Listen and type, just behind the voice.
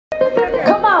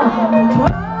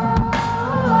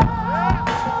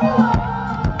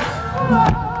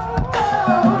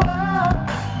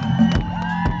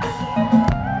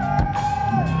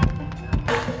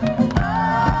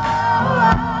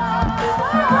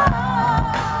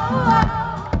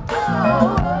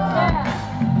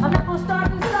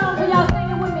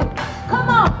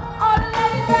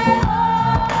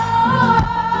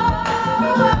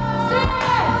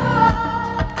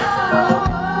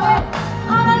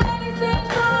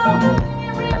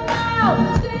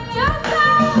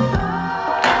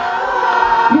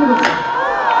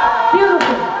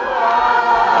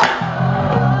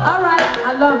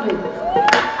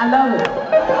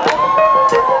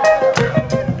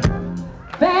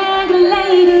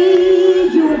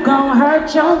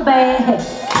Your bag,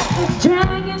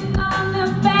 dragging on the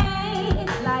bag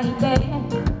like that.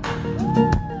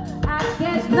 I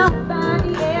guess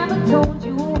nobody ever told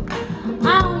you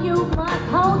all you must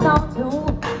hold on to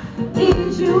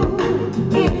is you,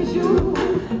 is you,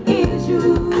 is you.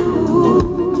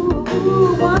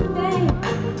 One day,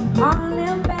 all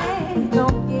them bags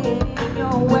gon' get in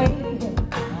your way.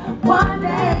 One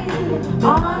day,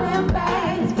 all them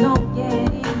bags gon'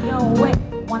 get in your way.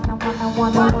 One day,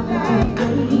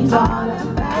 all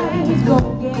them bags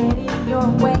gon' get in your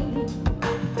way.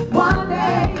 One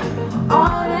day,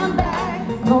 all them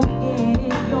bags gon' get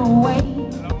in your way.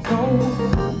 So,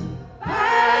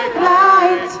 bag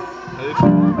light,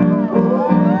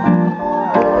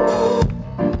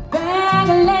 bag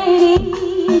lady,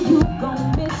 you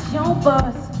gon' miss your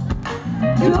bus.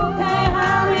 You can't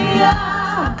hurry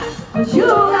up, 'cause you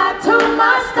got too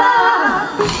much stuff.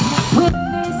 When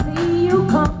they see you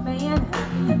coming,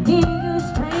 niggas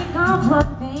can't come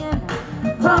running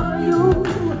from you.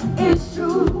 It's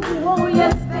true, oh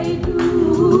yes they do.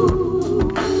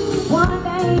 One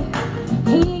day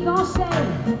he gon' say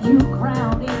you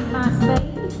crowding my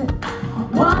space.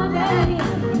 One day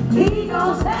he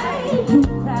gon' say you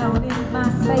crowding my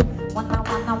space.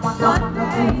 One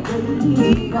day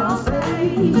he gon'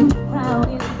 say you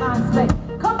crowding my space.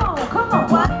 Come on, come on.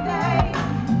 One day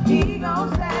he gon'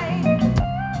 say,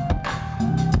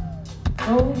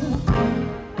 oh,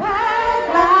 bag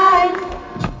light,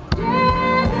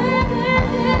 yeah,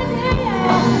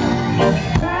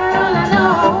 girl, I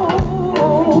know.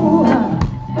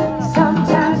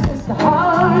 Sometimes it's the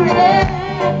hardest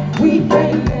we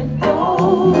can't let go.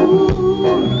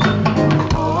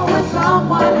 Oh, when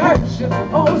someone hurts you,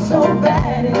 oh so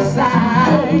bad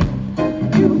inside,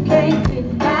 you can't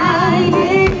deny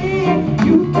it.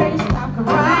 You can't stop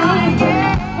crying.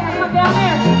 Come down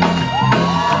there.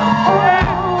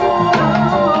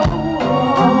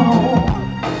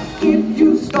 If you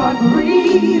start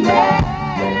breathing,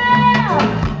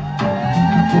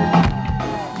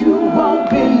 you won't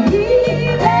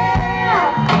believe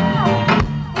it.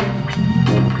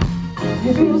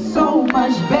 You feel so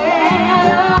much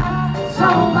better,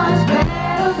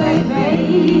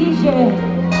 baby, yeah.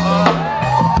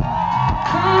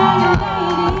 Hey,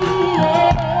 lady,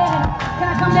 yeah. Can I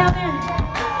come down there?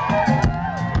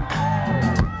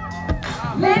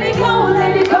 Let it go,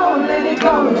 let it go, let it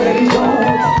go, let it go.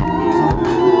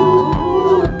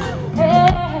 Ooh, hey.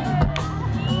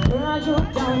 Girl, you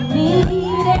don't need it.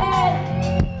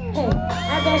 Hey,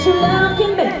 I bet your love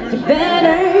can make you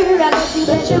better. I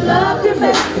bet your love can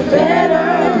make you better.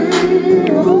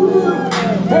 Ooh,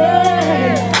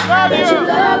 hey, I bet your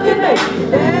love can make you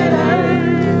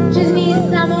better. Just need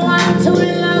someone to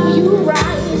love you right.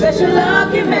 I bet your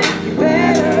love can make you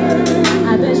better.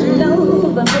 I bet your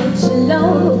love, I bet your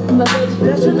love, I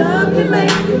bet your love can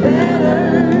make you better.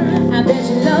 I bet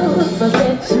your love, I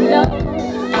bet your love.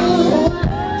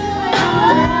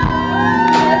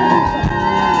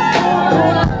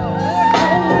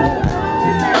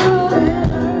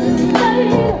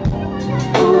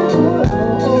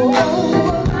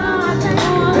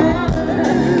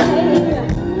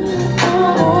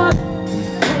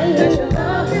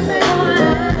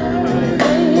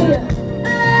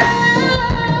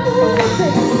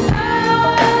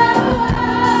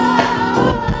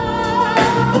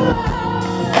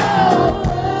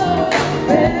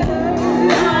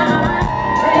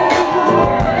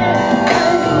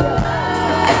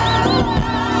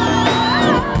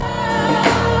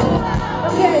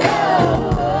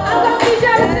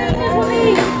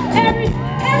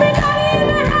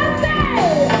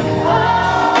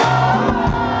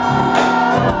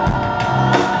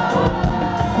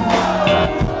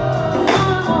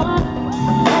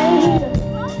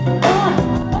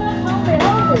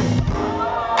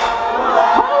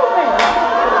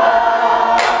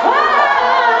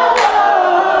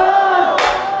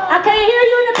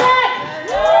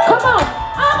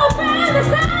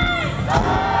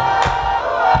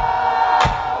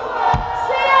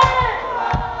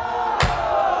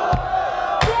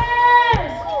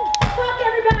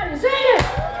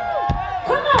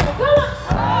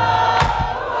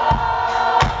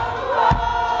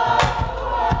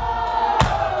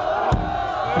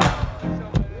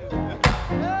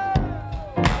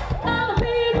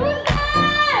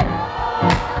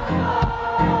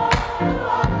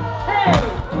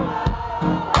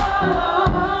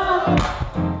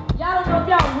 Y'all don't know if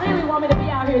y'all really want me to be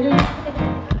out here, do you?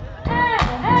 Hey,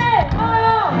 hey, oh.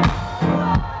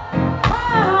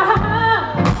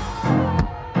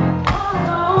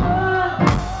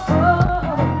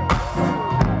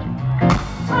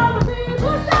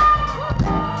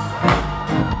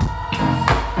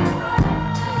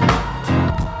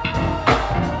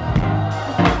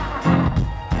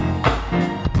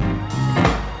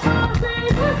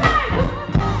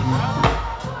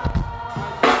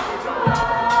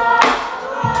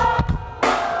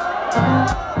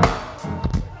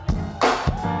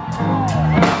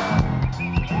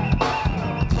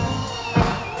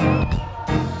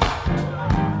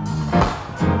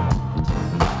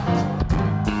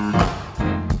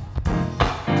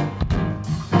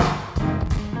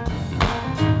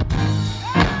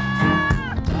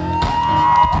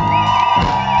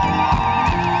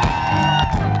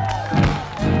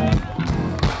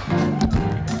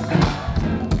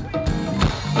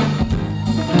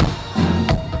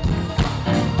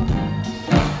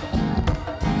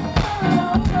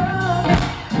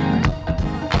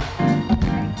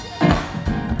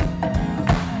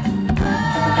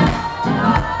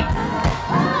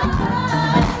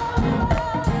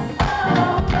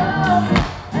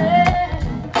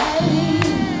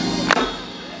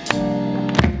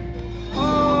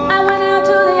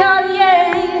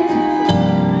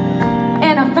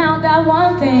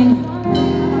 One thing,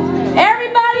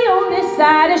 everybody on this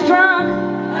side is drunk.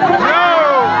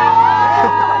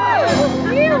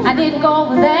 I didn't go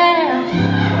over there,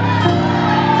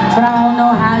 but I don't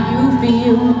know how you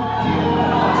feel.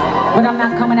 But I'm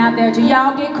not coming out there till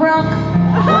y'all get crunk.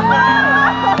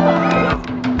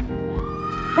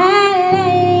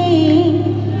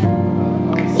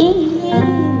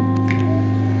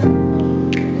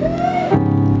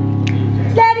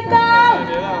 Let it go.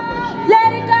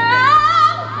 Let it go.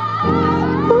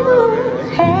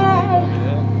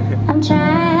 I'm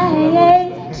trying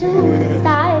to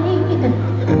decide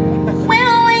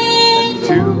when we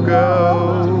to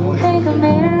go. Think I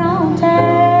made a wrong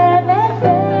turn, baby.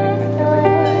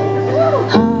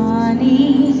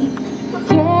 Honey,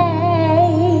 yeah,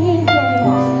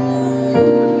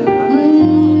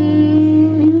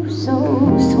 you so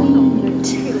sweet.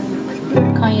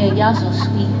 Cognac, y'all so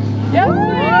sweet.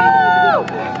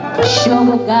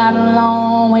 Sugar got a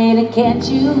long way to catch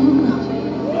you.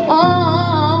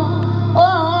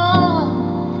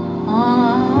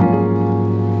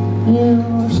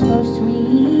 You're so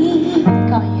sweet.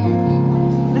 Cognac.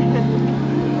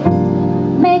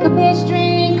 Make a bitch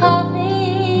drink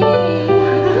coffee.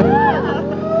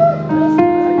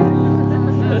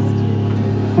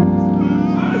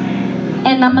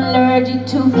 And I'm allergic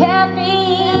to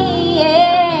caffeine.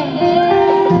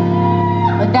 Yeah.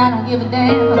 But I don't give a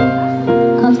damn.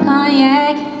 'Cause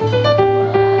cognac,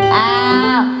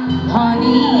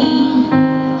 honey,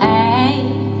 hey,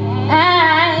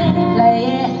 play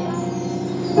it.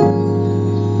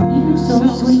 You so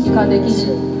sweet, you call that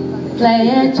kitchen. Play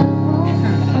it.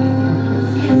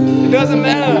 It doesn't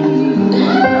matter.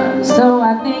 So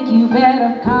I think you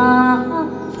better calm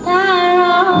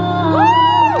down.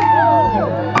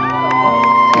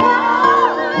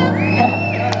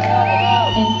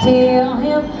 And tell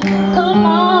him, come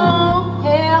on,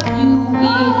 help you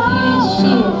get his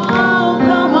shit.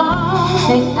 Come on.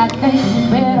 Say, I think you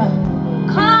better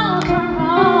calm down.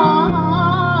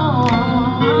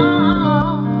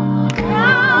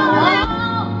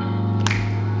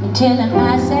 And tell him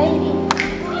I say,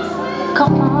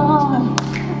 come on,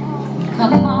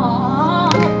 come on.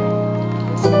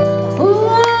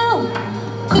 Ooh,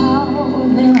 call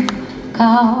him,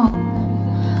 call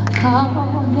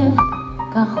him,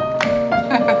 call.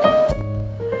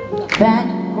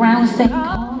 Background say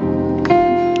call.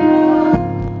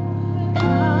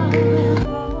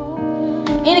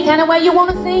 Any kind of way you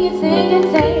wanna sing it,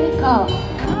 say call.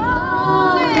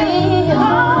 Call him,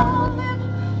 call him,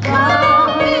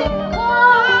 call him,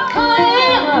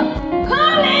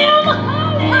 call him,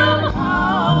 call him,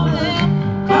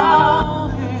 call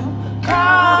him,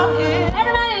 call him.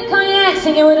 Everybody in Cognac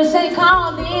singing with us, say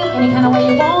call him. Any kind of way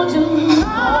you want to.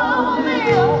 Call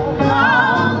him,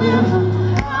 call him.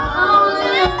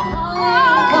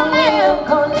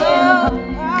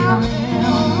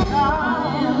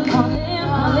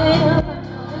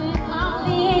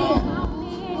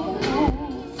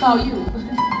 Call you.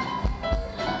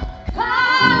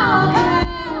 Call him,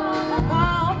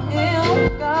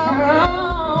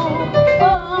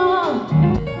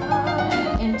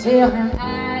 and tell him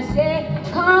I said,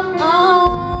 come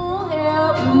on,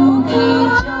 help you get your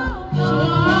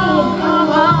shit. Come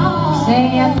on.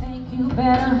 Say I think you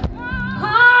better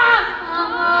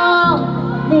call.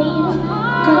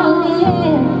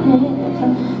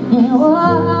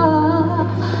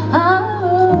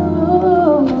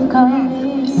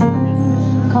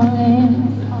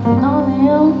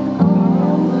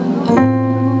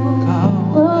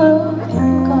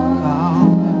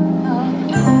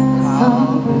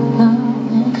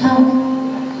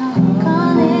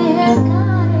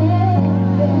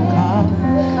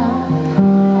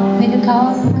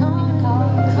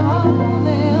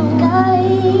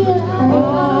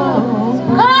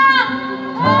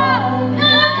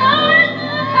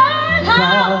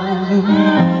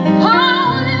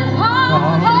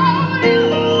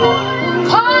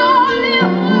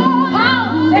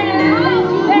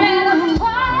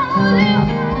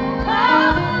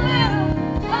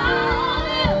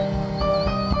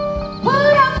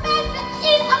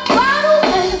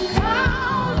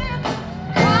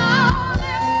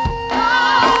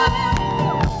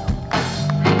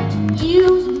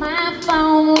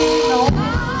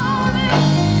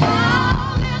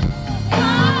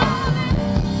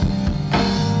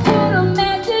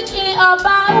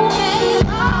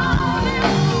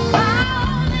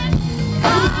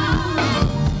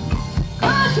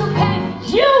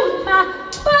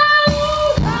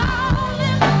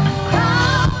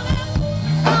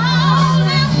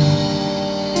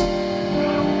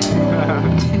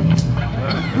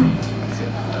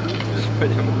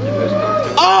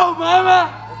 Oh, mama!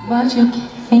 But you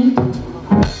can't.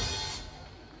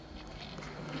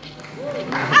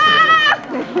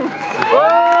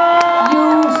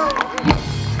 Use my mama.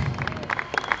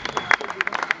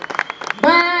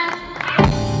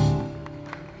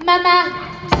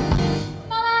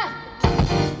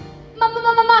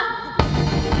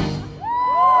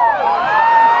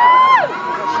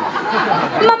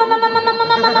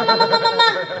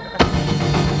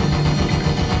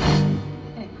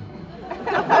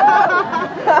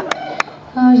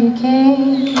 Cause you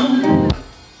can't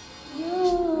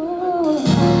use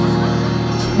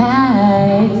my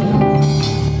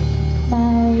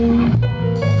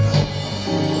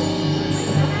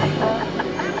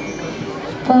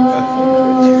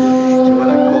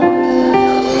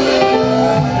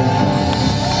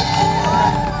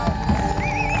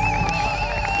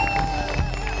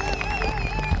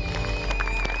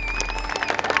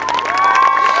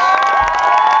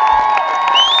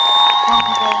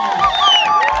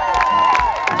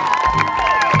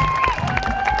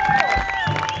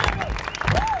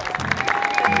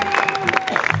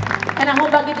and I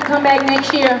hope I get to come back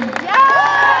next year.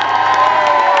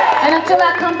 And until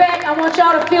I come back, I want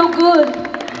y'all to feel good.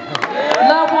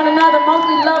 Love one another,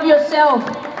 mostly love yourself.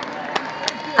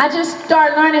 I just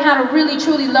started learning how to really,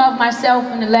 truly love myself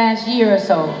in the last year or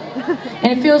so.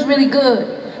 And it feels really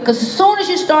good. Because as soon as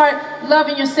you start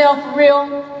loving yourself for real,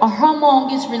 a hormone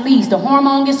gets released. The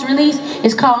hormone gets released,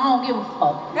 it's called I don't give a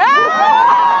fuck.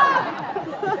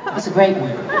 It's a great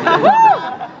one.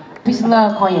 Peace and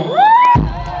love, Cognac.